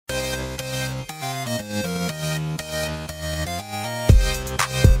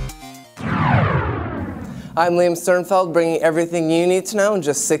I'm Liam Sternfeldt, bringing everything you need to know in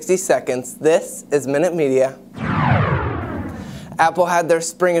just 60 seconds. This is Minute Media. Apple had their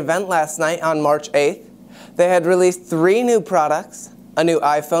spring event last night on March 8th. They had released 3 new products, a new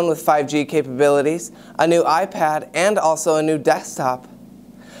iPhone with 5G capabilities, a new iPad, and also a new desktop.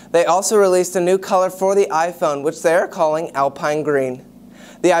 They also released a new color for the iPhone, which they are calling Alpine Green.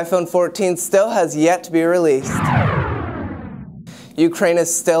 The iPhone 14 still has yet to be released. Ukraine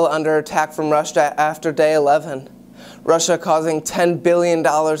is still under attack from Russia after day 11. Russia causing $10 billion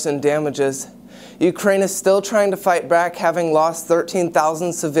in damages. Ukraine is still trying to fight back, having lost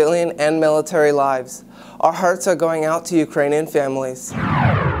 13,000 civilian and military lives. Our hearts are going out to Ukrainian families.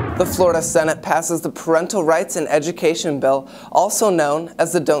 The Florida Senate passes the Parental Rights in Education Bill, also known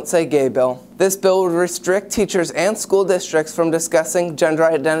as the Don't Say Gay Bill. This bill would restrict teachers and school districts from discussing gender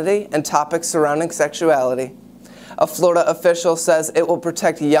identity and topics surrounding sexuality. A Florida official says it will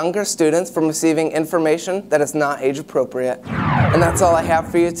protect younger students from receiving information that is not age appropriate. And that's all I have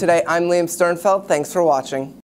for you today. I'm Liam Sternfeldt. Thanks for watching.